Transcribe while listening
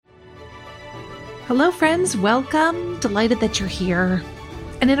Hello, friends. Welcome. Delighted that you're here.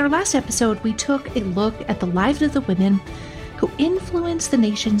 And in our last episode, we took a look at the lives of the women who influenced the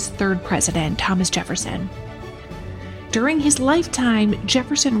nation's third president, Thomas Jefferson. During his lifetime,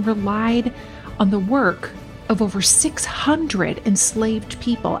 Jefferson relied on the work of over 600 enslaved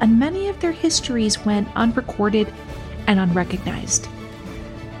people, and many of their histories went unrecorded and unrecognized.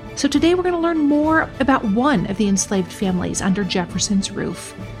 So today we're going to learn more about one of the enslaved families under Jefferson's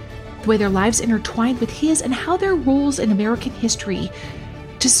roof, the way their lives intertwined with his, and how their roles in American history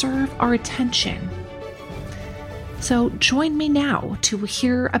deserve our attention. So join me now to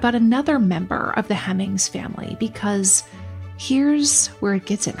hear about another member of the Hemings family, because here's where it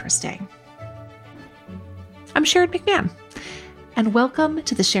gets interesting. I'm Sharon McMahon, and welcome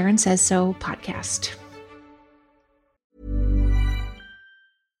to the Sharon Says So podcast.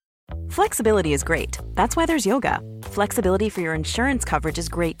 Flexibility is great. That's why there's yoga. Flexibility for your insurance coverage is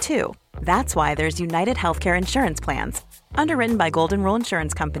great too. That's why there's United Healthcare Insurance Plans. Underwritten by Golden Rule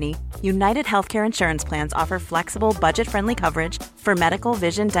Insurance Company, United Healthcare Insurance Plans offer flexible, budget-friendly coverage for medical,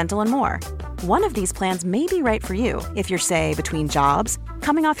 vision, dental, and more. One of these plans may be right for you if you're, say, between jobs,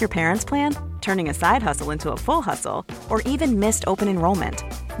 coming off your parents' plan, turning a side hustle into a full hustle, or even missed open enrollment.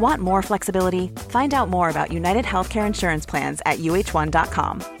 Want more flexibility? Find out more about United Healthcare Insurance Plans at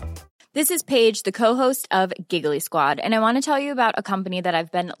uh1.com. This is Paige, the co-host of Giggly Squad, and I want to tell you about a company that I've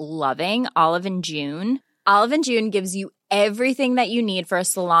been loving, Olive & June. Olive & June gives you everything that you need for a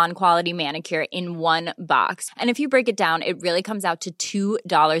salon-quality manicure in one box. And if you break it down, it really comes out to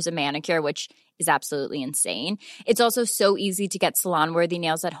 $2 a manicure, which is absolutely insane. It's also so easy to get salon-worthy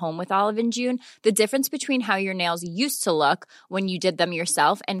nails at home with Olive & June. The difference between how your nails used to look when you did them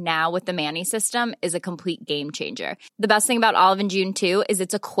yourself and now with the Mani system is a complete game changer. The best thing about Olive & June, too, is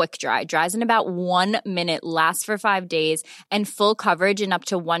it's a quick dry. Dries in about 1 minute, lasts for 5 days, and full coverage in up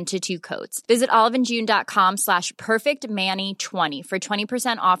to 1 to 2 coats. Visit oliveandjune.com/perfectmani20 for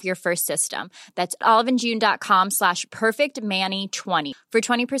 20% off your first system. That's oliveandjune.com/perfectmani20 for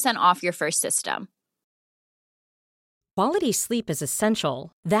 20% off your first system. Quality sleep is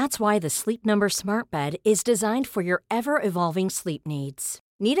essential. That's why the Sleep Number Smart Bed is designed for your ever-evolving sleep needs.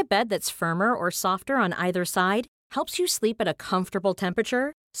 Need a bed that's firmer or softer on either side? Helps you sleep at a comfortable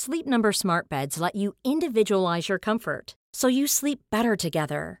temperature? Sleep Number Smart Beds let you individualize your comfort, so you sleep better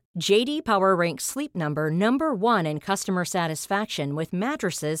together. J.D. Power ranks Sleep Number number 1 in customer satisfaction with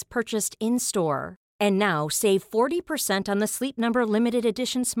mattresses purchased in-store. And now, save 40% on the Sleep Number Limited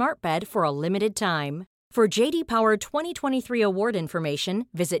Edition Smart Bed for a limited time. For J.D. Power 2023 award information,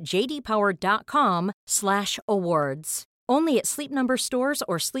 visit jdpower.com/awards. Only at Sleep Number stores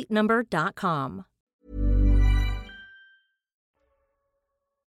or sleepnumber.com.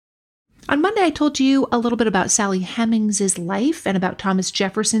 On Monday, I told you a little bit about Sally Hemings' life and about Thomas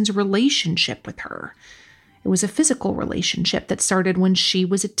Jefferson's relationship with her. It was a physical relationship that started when she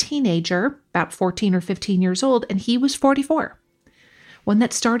was a teenager, about 14 or 15 years old, and he was 44. One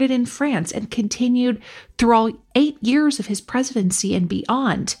that started in France and continued through all 8 years of his presidency and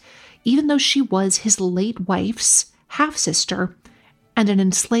beyond, even though she was his late wife's half-sister and an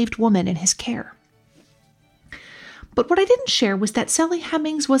enslaved woman in his care. But what I didn't share was that Sally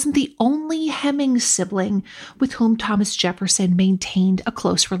Hemings wasn't the only Hemings sibling with whom Thomas Jefferson maintained a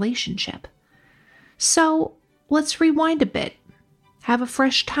close relationship. So let's rewind a bit, have a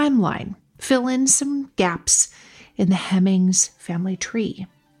fresh timeline, fill in some gaps in the Hemings family tree.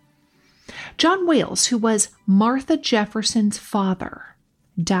 John Wales, who was Martha Jefferson's father,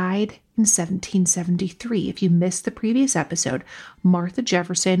 died in 1773. If you missed the previous episode, Martha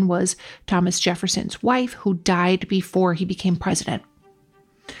Jefferson was Thomas Jefferson's wife who died before he became president.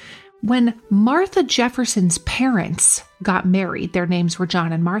 When Martha Jefferson's parents got married, their names were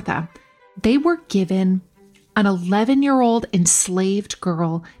John and Martha, they were given an 11-year-old enslaved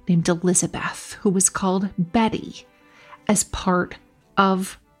girl named Elizabeth, who was called Betty, as part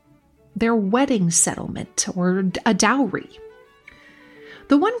of their wedding settlement or a dowry.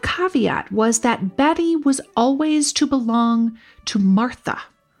 The one caveat was that Betty was always to belong to Martha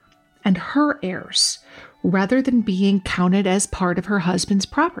and her heirs, rather than being counted as part of her husband's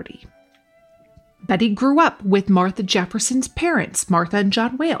property. Betty grew up with Martha Jefferson's parents, Martha and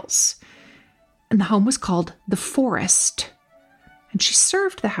John Wales, and the home was called the Forest, and she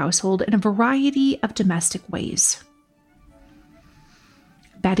served the household in a variety of domestic ways.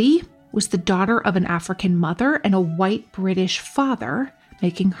 Betty was the daughter of an African mother and a white British father,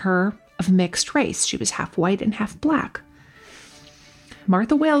 making her of mixed race. She was half white and half black.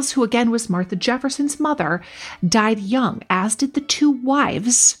 Martha Wales, who again was Martha Jefferson's mother, died young, as did the two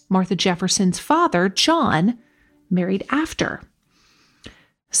wives Martha Jefferson's father, John, married after.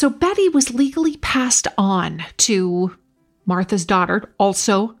 So Betty was legally passed on to Martha's daughter,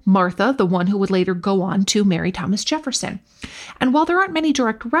 also Martha, the one who would later go on to marry Thomas Jefferson. And while there aren't many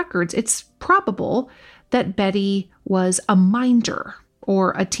direct records, it's probable that Betty was a minder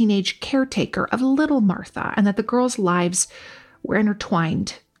or a teenage caretaker of little Martha, and that the girls' lives were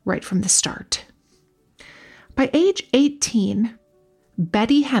intertwined right from the start. By age 18,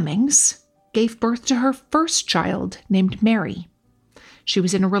 Betty Hemings gave birth to her first child named Mary. She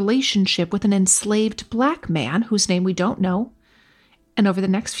was in a relationship with an enslaved black man whose name we don't know. And over the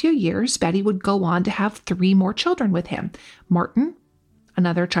next few years, Betty would go on to have 3 more children with him: Martin,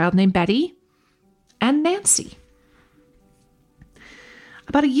 another child named Betty, and Nancy.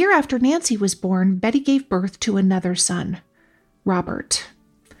 About a year after Nancy was born, Betty gave birth to another son, Robert.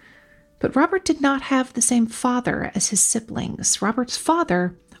 But Robert did not have the same father as his siblings. Robert's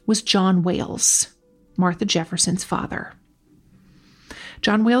father was John Wales, Martha Jefferson's father.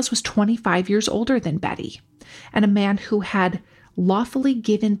 John Wales was 25 years older than Betty, and a man who had lawfully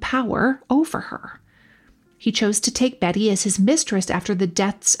given power over her. He chose to take Betty as his mistress after the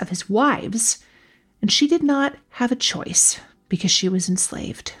deaths of his wives, and she did not have a choice because she was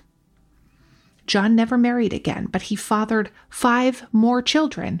enslaved. John never married again, but he fathered 5 more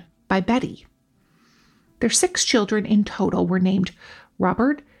children by Betty. Their 6 children in total were named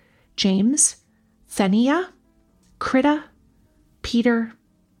Robert, James, Thenia, Critta, Peter,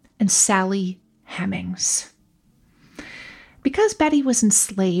 and Sally Hemings. Because Betty was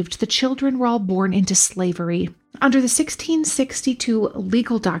enslaved, the children were all born into slavery under the 1662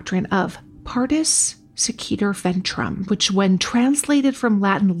 legal doctrine of partus sequitur ventrum, which when translated from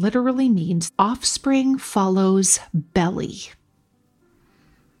Latin literally means offspring follows belly.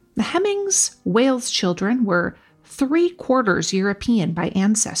 The Hemings Wales children were 3/4 European by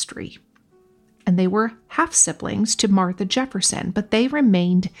ancestry, and they were half-siblings to Martha Jefferson, but they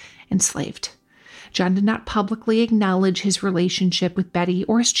remained enslaved. John did not publicly acknowledge his relationship with Betty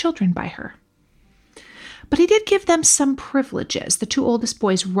or his children by her. But he did give them some privileges. The 2 oldest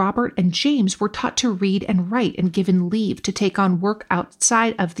boys, Robert and James, were taught to read and write and given leave to take on work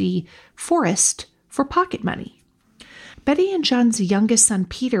outside of the forest for pocket money. Betty and John's youngest son,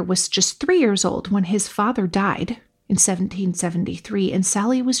 Peter, was just 3 years old when his father died in 1773, and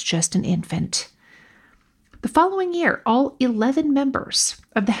Sally was just an infant. The following year, all 11 members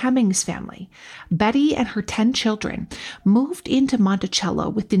of the Hemings family, Betty and her 10 children, moved into Monticello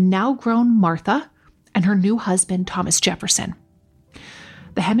with the now-grown Martha and her new husband, Thomas Jefferson.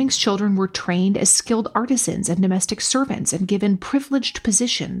 The Hemings children were trained as skilled artisans and domestic servants and given privileged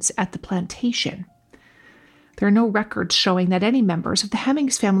positions at the plantation. There are no records showing that any members of the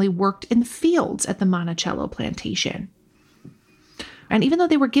Hemings family worked in the fields at the Monticello plantation. And even though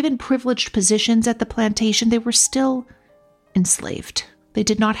they were given privileged positions at the plantation, they were still enslaved. They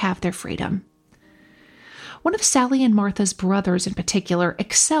did not have their freedom. One of Sally and Martha's brothers in particular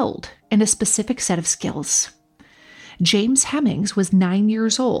excelled in a specific set of skills. James Hemings was 9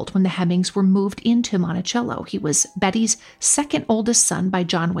 years old when the Hemings were moved into Monticello. He was Betty's 2nd oldest son by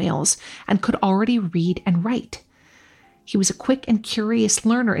John Wales and could already read and write. He was a quick and curious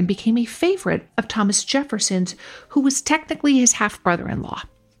learner and became a favorite of Thomas Jefferson's, who was technically his half-brother-in-law.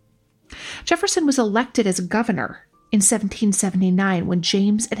 Jefferson was elected as governor in 1779 when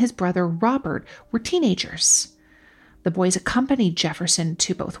James and his brother Robert were teenagers. The boys accompanied Jefferson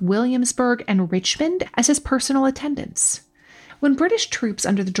to both Williamsburg and Richmond as his personal attendants. When British troops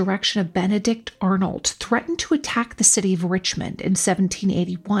under the direction of Benedict Arnold threatened to attack the city of Richmond in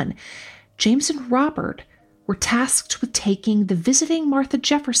 1781, James and Robert were tasked with taking the visiting Martha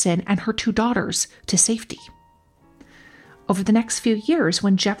Jefferson and her 2 daughters to safety. Over the next few years,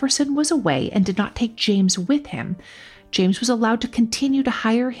 when Jefferson was away and did not take James with him, James was allowed to continue to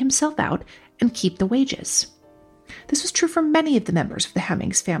hire himself out and keep the wages. This was true for many of the members of the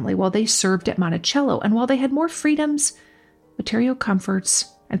Hemings family while they served at Monticello, and while they had more freedoms, material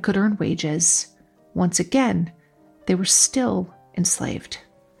comforts, and could earn wages, once again, they were still enslaved.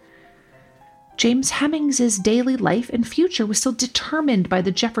 James Hemings's daily life and future was still determined by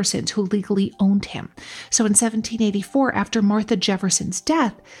the Jeffersons, who legally owned him. So in 1784, after Martha Jefferson's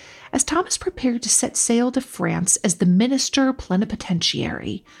death, as Thomas prepared to set sail to France as the minister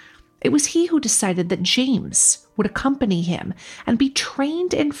plenipotentiary, it was he who decided that James would accompany him and be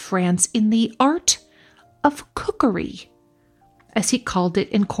trained in France in the art of cookery, as he called it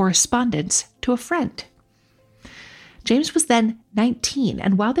in correspondence to a friend. James was then 19,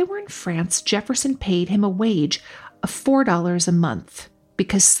 and while they were in France, Jefferson paid him a wage of $4 a month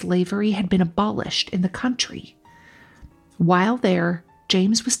because slavery had been abolished in the country. While there,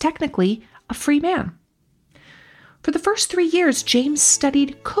 James was technically a free man. For the first 3 years, James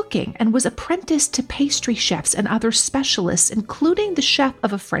studied cooking and was apprenticed to pastry chefs and other specialists, including the chef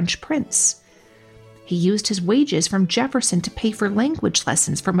of a French prince. He used his wages from Jefferson to pay for language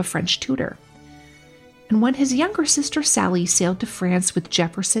lessons from a French tutor. And when his younger sister Sally sailed to France with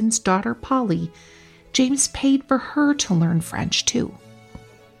Jefferson's daughter Polly, James paid for her to learn French too.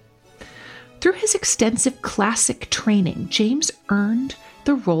 Through his extensive classic training, James earned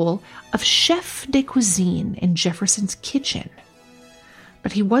the role of chef de cuisine in Jefferson's kitchen.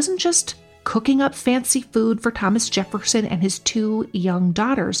 But he wasn't just cooking up fancy food for Thomas Jefferson and his 2 young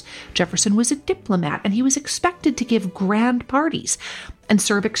daughters. Jefferson was a diplomat, and he was expected to give grand parties and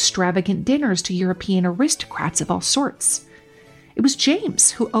serve extravagant dinners to European aristocrats of all sorts. It was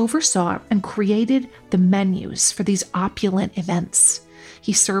James who oversaw and created the menus for these opulent events.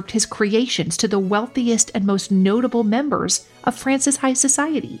 He served his creations to the wealthiest and most notable members of France's high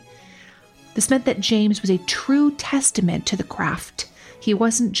society. This meant that James was a true testament to the craft. He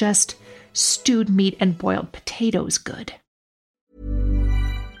wasn't just stewed meat and boiled potatoes good.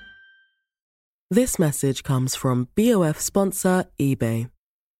 This message comes from BOF sponsor eBay.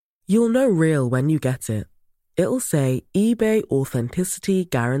 You'll know real when you get it. It'll say eBay Authenticity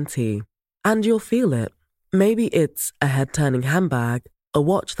Guarantee. And you'll feel it. Maybe it's a head-turning handbag, a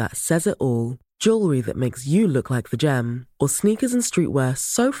watch that says it all, jewelry that makes you look like the gem, or sneakers and streetwear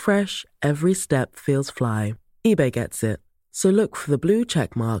so fresh every step feels fly. eBay gets it. So look for the blue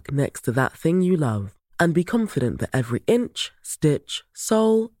check mark next to that thing you love and be confident that every inch, stitch,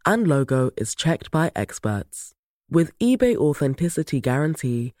 sole, and logo is checked by experts. With eBay Authenticity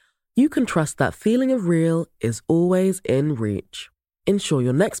Guarantee, you can trust that feeling of real is always in reach. Ensure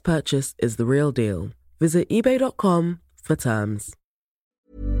your next purchase is the real deal. Visit ebay.com for terms.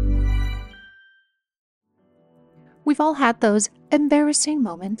 We've all had those embarrassing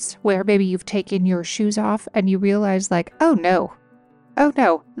moments where maybe you've taken your shoes off and you realize oh no,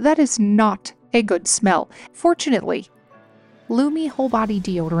 that is not a good smell. Fortunately, Lume Whole Body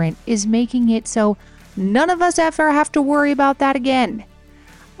Deodorant is making it so none of us ever have to worry about that again.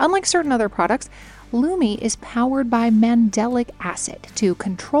 Unlike certain other products, Lume is powered by mandelic acid to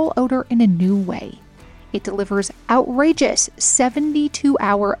control odor in a new way. It delivers outrageous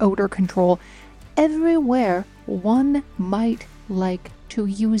 72-hour odor control everywhere one might like to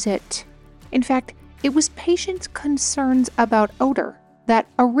use it. In fact, it was patients' concerns about odor that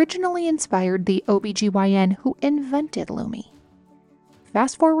originally inspired the OBGYN who invented Lume.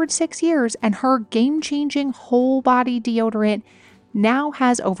 Fast forward 6 years, and her game-changing whole body deodorant now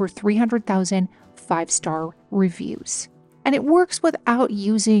has over 300,000 5-star reviews. And it works without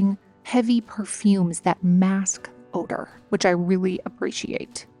using heavy perfumes that mask odor, which I really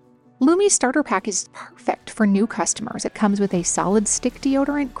appreciate. Lume's starter pack is perfect for new customers. It comes with a solid stick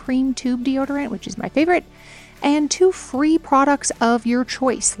deodorant, cream tube deodorant, which is my favorite, and 2 free products of your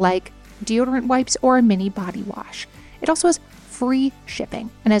choice, like deodorant wipes or a mini body wash. It also has free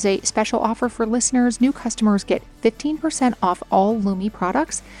shipping. And as a special offer for listeners, new customers get 15% off all Lume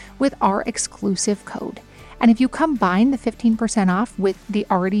products with our exclusive code. And if you combine the 15% off with the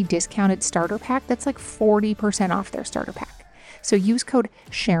already discounted starter pack, that's 40% off their starter pack. So use code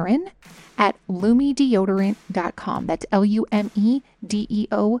Sharon at LumeDeodorant.com. That's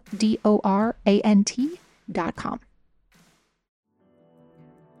LumeDeodorant.com.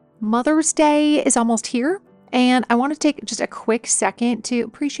 Mother's Day is almost here, and I want to take just a quick second to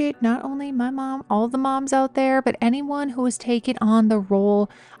appreciate not only my mom, all the moms out there, but anyone who has taken on the role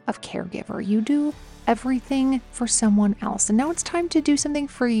of caregiver. You do everything for someone else. And now it's time to do something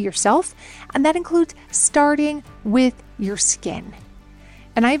for yourself. And that includes starting with your skin.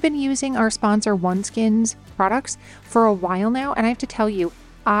 And I've been using our sponsor OneSkin's products for a while now. And I have to tell you,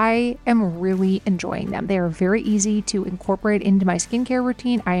 I am really enjoying them. They are very easy to incorporate into my skincare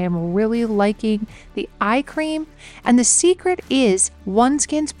routine. I am really liking the eye cream. And the secret is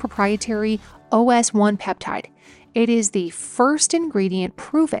OneSkin's proprietary OS1 peptide. It is the first ingredient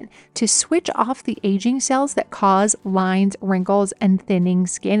proven to switch off the aging cells that cause lines, wrinkles, and thinning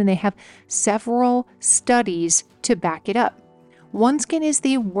skin, and they have several studies to back it up. OneSkin is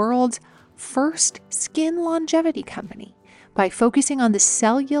the world's first skin longevity company. By focusing on the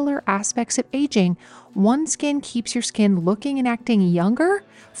cellular aspects of aging, OneSkin keeps your skin looking and acting younger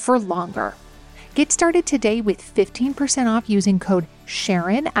for longer. Get started today with 15% off using code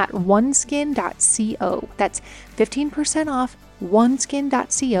Sharon at oneskin.co. That's 15% off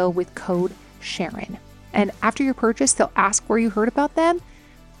oneskin.co with code Sharon. And after your purchase, they'll ask where you heard about them.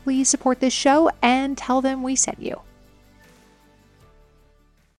 Please support this show and tell them we sent you.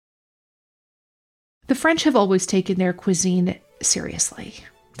 The French have always taken their cuisine seriously.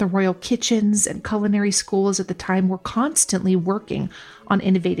 The royal kitchens and culinary schools at the time were constantly working on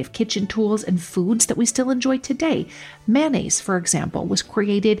innovative kitchen tools and foods that we still enjoy today. Mayonnaise, for example, was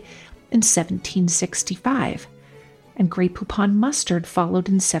created in 1765, and Grey Poupon mustard followed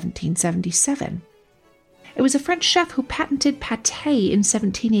in 1777. It was a French chef who patented pâté in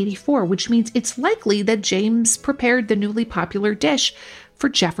 1784, which means it's likely that James prepared the newly popular dish for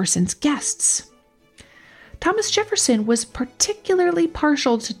Jefferson's guests. Thomas Jefferson was particularly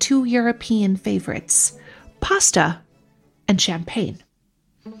partial to two European favorites, pasta and champagne.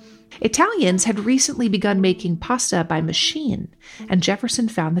 Italians had recently begun making pasta by machine, and Jefferson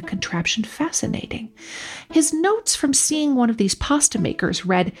found the contraption fascinating. His notes from seeing one of these pasta makers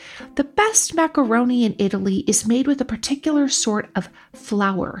read, "The best macaroni in Italy is made with a particular sort of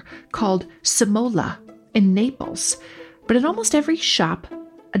flour called semola in Naples, but in almost every shop,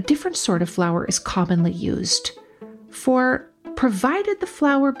 a different sort of flour is commonly used. For, provided the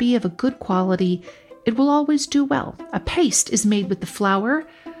flour be of a good quality, it will always do well. A paste is made with the flour,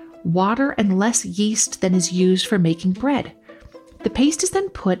 water, and less yeast than is used for making bread. The paste is then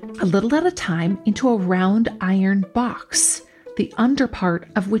put, a little at a time, into a round iron box, the under part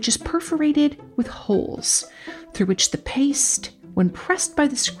of which is perforated with holes, through which the paste, when pressed by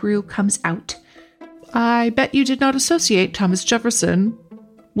the screw, comes out." I bet you did not associate Thomas Jefferson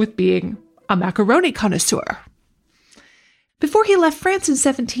with being a macaroni connoisseur. Before he left France in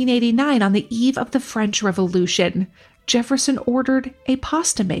 1789, on the eve of the French Revolution, Jefferson ordered a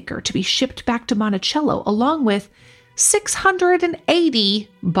pasta maker to be shipped back to Monticello, along with 680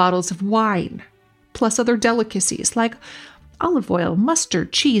 bottles of wine, plus other delicacies like olive oil,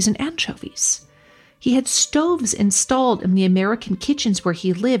 mustard, cheese, and anchovies. He had stoves installed in the American kitchens where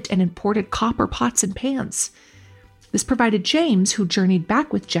he lived and imported copper pots and pans. This provided James, who journeyed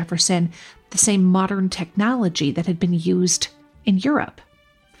back with Jefferson, the same modern technology that had been used in Europe.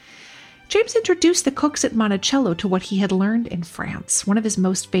 James introduced the cooks at Monticello to what he had learned in France. One of his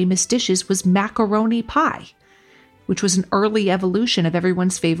most famous dishes was macaroni pie, which was an early evolution of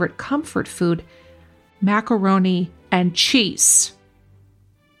everyone's favorite comfort food, macaroni and cheese.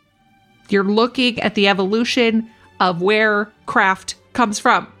 You're looking at the evolution of where craft comes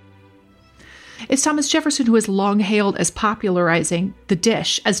from. It's Thomas Jefferson who has long hailed as popularizing the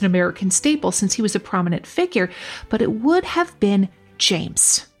dish as an American staple since he was a prominent figure, but it would have been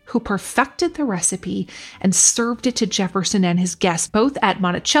James who perfected the recipe and served it to Jefferson and his guests, both at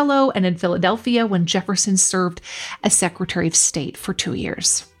Monticello and in Philadelphia when Jefferson served as Secretary of State for 2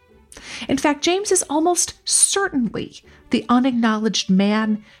 years. In fact, James is almost certainly the unacknowledged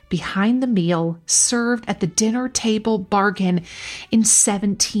man behind the meal served at the dinner table bargain in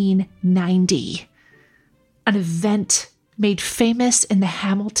 1790, an event made famous in the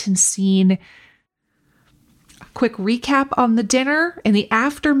Hamilton scene. A quick recap on the dinner. In the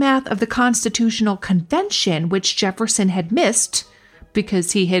aftermath of the Constitutional Convention, which Jefferson had missed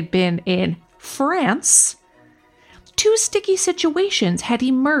because he had been in France, two sticky situations had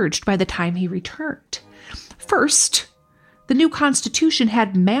emerged by the time he returned. First, the new Constitution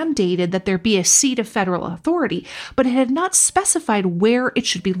had mandated that there be a seat of federal authority, but it had not specified where it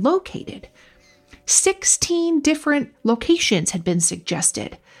should be located. 16 different locations had been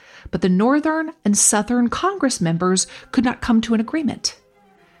suggested, but the Northern and Southern Congress members could not come to an agreement.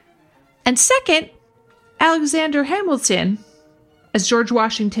 And second, Alexander Hamilton, as George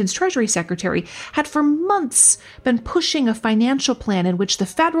Washington's Treasury Secretary, had for months been pushing a financial plan in which the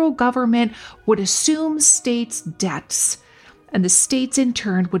federal government would assume states' debts, and the states in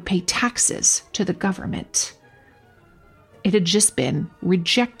turn would pay taxes to the government. It had just been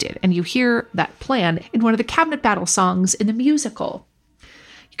rejected, and you hear that plan in one of the cabinet battle songs in the musical.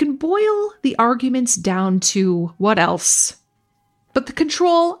 You can boil the arguments down to what else but the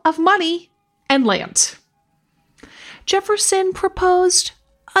control of money and land. Jefferson proposed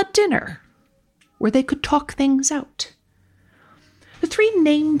a dinner where they could talk things out. The three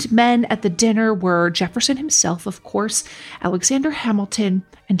named men at the dinner were Jefferson himself, of course, Alexander Hamilton,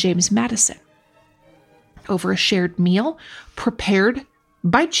 and James Madison. Over a shared meal prepared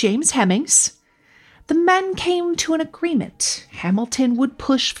by James Hemings, the men came to an agreement. Hamilton would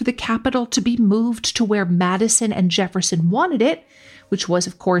push for the capital to be moved to where Madison and Jefferson wanted it, which was,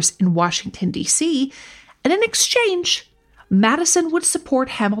 of course, in Washington, D.C., and in exchange, Madison would support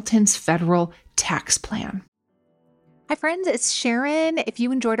Hamilton's federal tax plan. Hi friends, it's Sharon. If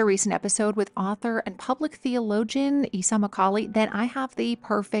you enjoyed a recent episode with author and public theologian Esau McCaulley, then I have the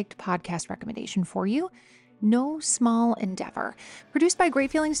perfect podcast recommendation for you. No Small Endeavor. Produced by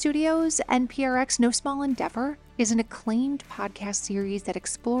Great Feeling Studios and PRX, No Small Endeavor is an acclaimed podcast series that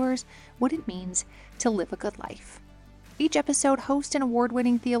explores what it means to live a good life. Each episode, host and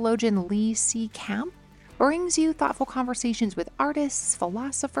award-winning theologian Lee C. Camp brings you thoughtful conversations with artists,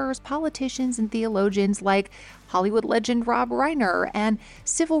 philosophers, politicians, and theologians like Hollywood legend Rob Reiner and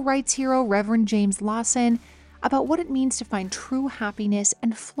civil rights hero Reverend James Lawson about what it means to find true happiness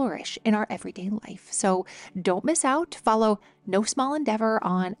and flourish in our everyday life. So don't miss out. Follow No Small Endeavor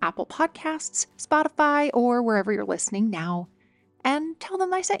on Apple Podcasts, Spotify, or wherever you're listening now. And tell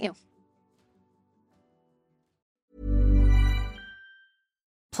them I sent you.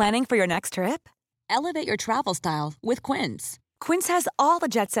 Planning for your next trip? Elevate your travel style with Quince. Quince has all the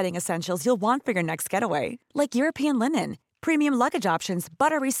jet-setting essentials you'll want for your next getaway, like European linen, premium luggage options,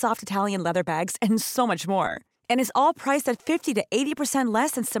 buttery soft Italian leather bags, and so much more. And is all priced at 50 to 80%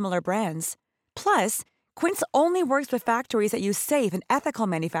 less than similar brands. Plus, Quince only works with factories that use safe and ethical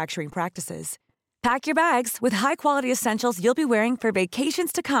manufacturing practices. Pack your bags with high-quality essentials you'll be wearing for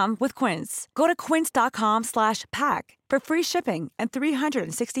vacations to come with Quince. Go to quince.com/pack for free shipping and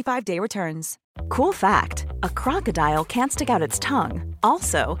 365-day returns. Cool fact, a crocodile can't stick out its tongue.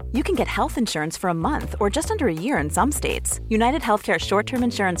 Also, you can get health insurance for a month or just under a year in some states. United Healthcare short-term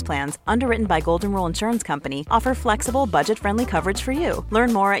insurance plans, underwritten by Golden Rule Insurance Company, offer flexible, budget-friendly coverage for you.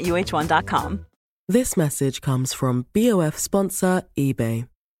 Learn more at uh1.com. This message comes from BOF sponsor eBay.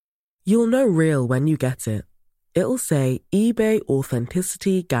 You'll know real when you get it. It'll say eBay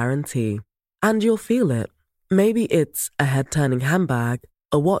Authenticity Guarantee. And you'll feel it. Maybe it's a head-turning handbag,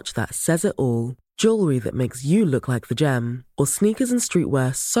 a watch that says it all, jewelry that makes you look like the gem, or sneakers and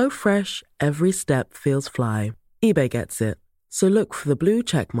streetwear so fresh every step feels fly. eBay gets it. So look for the blue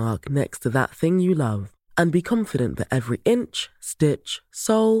check mark next to that thing you love and be confident that every inch, stitch,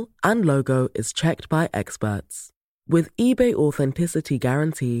 sole, and logo is checked by experts. With eBay Authenticity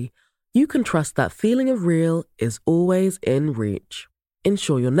Guarantee, you can trust that feeling of real is always in reach.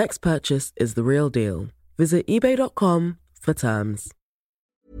 Ensure your next purchase is the real deal. Visit ebay.com for terms.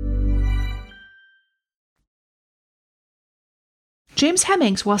 James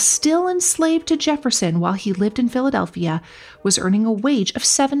Hemings, while still enslaved to Jefferson while he lived in Philadelphia, was earning a wage of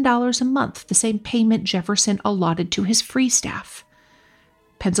 $7 a month, the same payment Jefferson allotted to his free staff.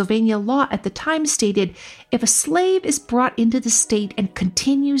 Pennsylvania law at the time stated, if a slave is brought into the state and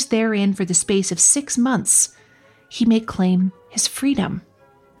continues therein for the space of 6 months, he may claim his freedom.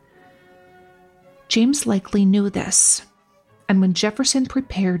 James likely knew this, and when Jefferson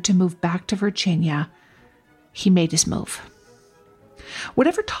prepared to move back to Virginia, he made his move.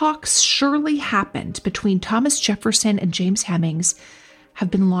 Whatever talks surely happened between Thomas Jefferson and James Hemings have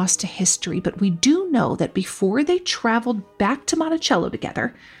been lost to history, but we do know that before they traveled back to Monticello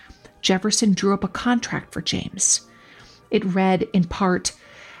together, Jefferson drew up a contract for James. It read, in part,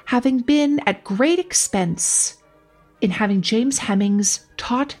 having been at great expense in having James Hemings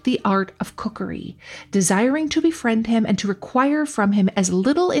taught the art of cookery, desiring to befriend him and to require from him as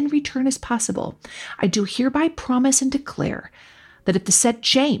little in return as possible, I do hereby promise and declare that if the said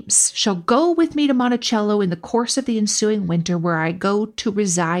James shall go with me to Monticello in the course of the ensuing winter, where I go to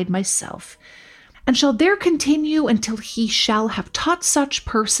reside myself, and shall there continue until he shall have taught such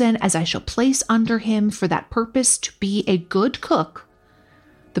person as I shall place under him for that purpose to be a good cook,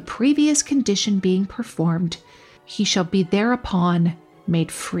 the previous condition being performed, he shall be thereupon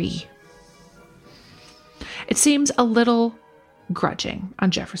made free. It seems a little grudging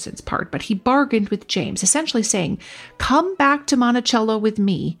on Jefferson's part, but he bargained with James, essentially saying, come back to Monticello with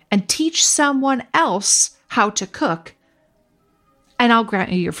me and teach someone else how to cook, and I'll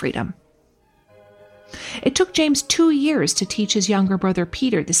grant you your freedom. It took James 2 years to teach his younger brother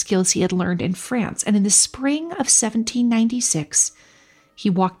Peter the skills he had learned in France, and in the spring of 1796, he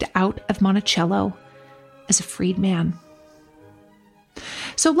walked out of Monticello as a freed man.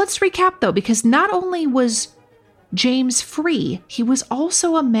 So let's recap, though, because not only was James free, he was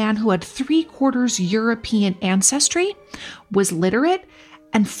also a man who had 3/4 European ancestry, was literate,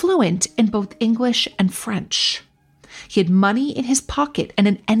 and fluent in both English and French. He had money in his pocket and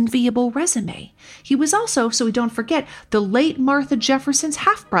an enviable resume. He was also, so we don't forget, the late Martha Jefferson's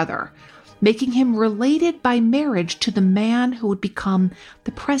half-brother, making him related by marriage to the man who would become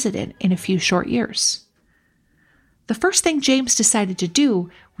the president in a few short years. The first thing James decided to do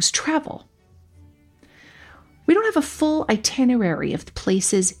was travel. We don't have a full itinerary of the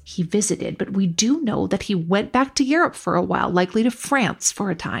places he visited, but we do know that he went back to Europe for a while, likely to France for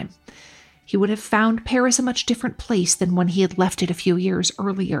a time. He would have found Paris a much different place than when he had left it a few years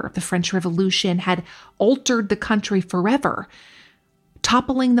earlier. The French Revolution had altered the country forever,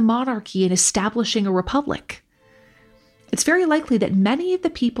 toppling the monarchy and establishing a republic. It's very likely that many of the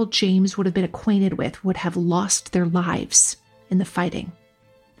people James would have been acquainted with would have lost their lives in the fighting.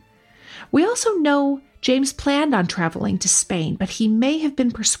 We also know James planned on traveling to Spain, but he may have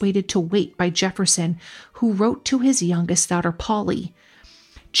been persuaded to wait by Jefferson, who wrote to his youngest daughter, Polly,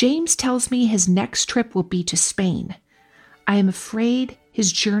 "James tells me his next trip will be to Spain. I am afraid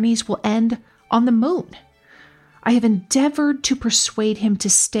his journeys will end on the moon. I have endeavored to persuade him to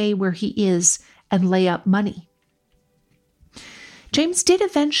stay where he is and lay up money." James did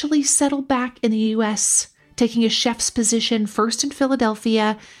eventually settle back in the U.S., taking a chef's position first in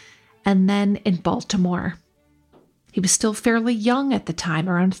Philadelphia and then in Baltimore. He was still fairly young at the time,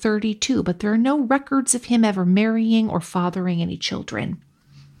 around 32, but there are no records of him ever marrying or fathering any children.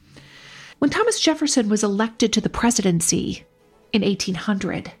 When Thomas Jefferson was elected to the presidency in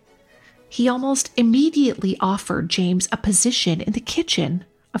 1800, he almost immediately offered James a position in the kitchen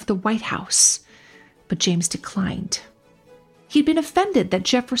of the White House, but James declined. He'd been offended that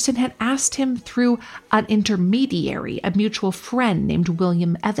Jefferson had asked him through an intermediary, a mutual friend named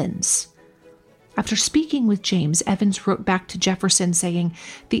William Evans. After speaking with James, Evans wrote back to Jefferson saying,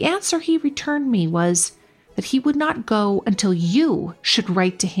 "The answer he returned me was that he would not go until you should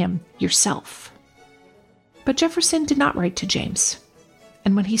write to him yourself." But Jefferson did not write to James,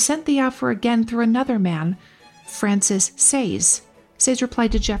 and when he sent the offer again through another man, Francis Sayes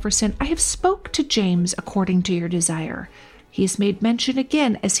replied to Jefferson, "I have spoke to James according to your desire. He has made mention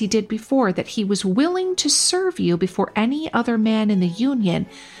again, as he did before, that he was willing to serve you before any other man in the Union,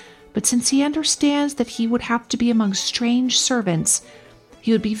 but since he understands that he would have to be among strange servants,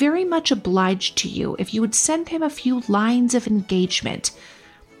 he would be very much obliged to you if you would send him a few lines of engagement,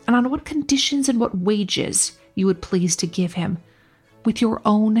 and on what conditions and what wages you would please to give him, with your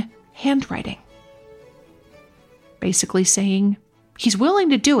own handwriting." Basically saying, he's willing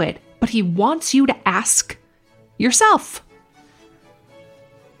to do it, but he wants you to ask yourself.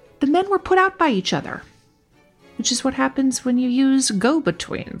 The men were put out by each other, which is what happens when you use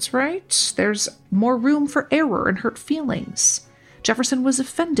go-betweens, right? There's more room for error and hurt feelings. Jefferson was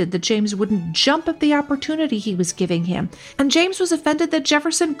offended that James wouldn't jump at the opportunity he was giving him, and James was offended that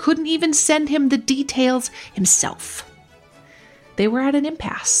Jefferson couldn't even send him the details himself. They were at an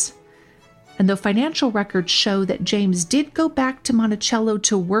impasse, and though financial records show that James did go back to Monticello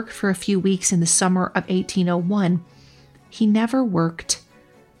to work for a few weeks in the summer of 1801, he never worked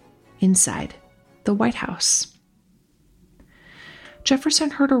inside the White House.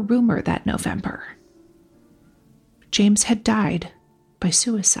 Jefferson heard a rumor that November. James had died by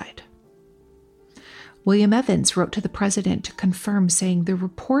suicide. William Evans wrote to the president to confirm, saying, "The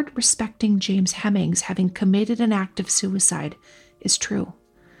report respecting James Hemings having committed an act of suicide is true.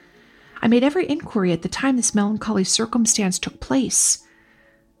 I made every inquiry at the time this melancholy circumstance took place,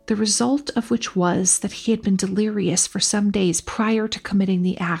 the result of which was that he had been delirious for some days prior to committing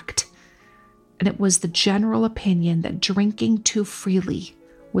the act, and it was the general opinion that drinking too freely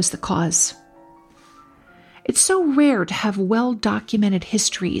was the cause." It's so rare to have well-documented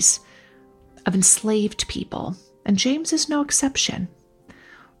histories of enslaved people, and James is no exception.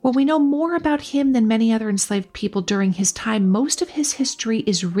 While we know more about him than many other enslaved people during his time, most of his history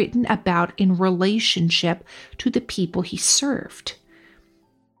is written about in relationship to the people he served.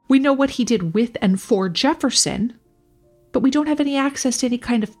 We know what he did with and for Jefferson, but we don't have any access to any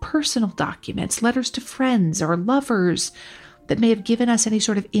kind of personal documents, letters to friends or lovers that may have given us any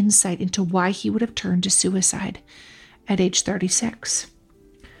sort of insight into why he would have turned to suicide at age 36.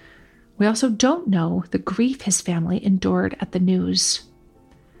 We also don't know the grief his family endured at the news.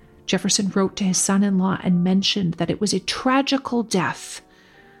 Jefferson wrote to his son-in-law and mentioned that it was a tragical death,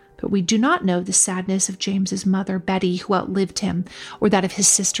 but we do not know the sadness of James's mother, Betty, who outlived him, or that of his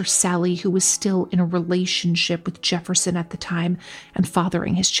sister, Sally, who was still in a relationship with Jefferson at the time and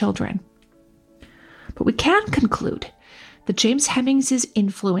fathering his children. But we can conclude that James Hemings's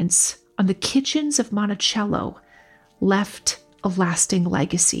influence on the kitchens of Monticello left a lasting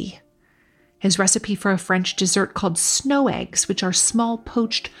legacy. His recipe for a French dessert called snow eggs, which are small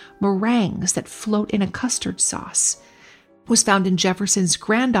poached meringues that float in a custard sauce, was found in Jefferson's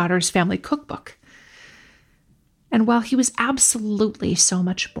granddaughter's family cookbook. And while he was absolutely so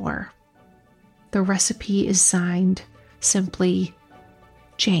much more, the recipe is signed simply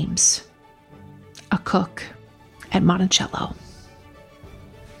James, a cook at Monticello.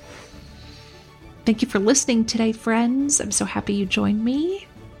 Thank you for listening today, friends. I'm so happy you joined me.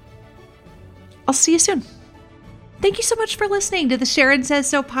 I'll see you soon. Thank you so much for listening to the Sharon Says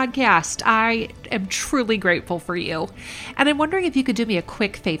So podcast. I am truly grateful for you. And I'm wondering if you could do me a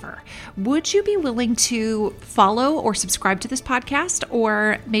quick favor. Would you be willing to follow or subscribe to this podcast,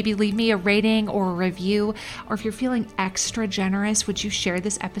 or maybe leave me a rating or a review? Or if you're feeling extra generous, would you share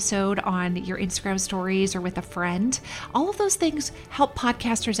this episode on your Instagram stories or with a friend? All of those things help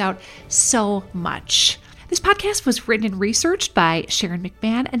podcasters out so much. This podcast was written and researched by Sharon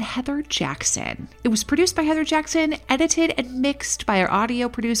McMahon and Heather Jackson. It was produced by Heather Jackson, edited and mixed by our audio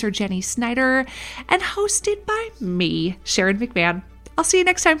producer, Jenny Snyder, and hosted by me, Sharon McMahon. I'll see you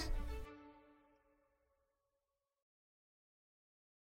next time.